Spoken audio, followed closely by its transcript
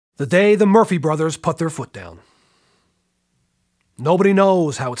The day the Murphy brothers put their foot down. Nobody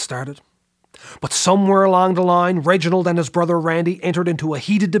knows how it started, but somewhere along the line, Reginald and his brother Randy entered into a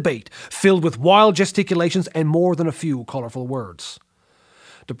heated debate filled with wild gesticulations and more than a few colourful words.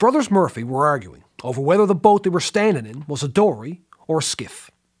 The brothers Murphy were arguing over whether the boat they were standing in was a dory or a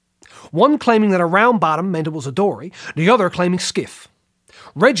skiff. One claiming that a round bottom meant it was a dory, the other claiming skiff.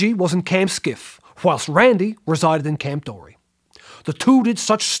 Reggie was in Camp Skiff, whilst Randy resided in Camp Dory. The two did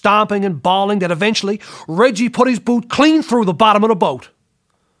such stomping and bawling that eventually Reggie put his boot clean through the bottom of the boat.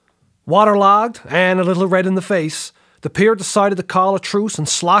 Waterlogged and a little red in the face, the pair decided to call a truce and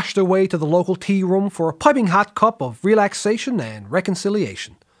sloshed their way to the local tea room for a piping hot cup of relaxation and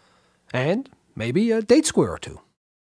reconciliation. And maybe a date square or two.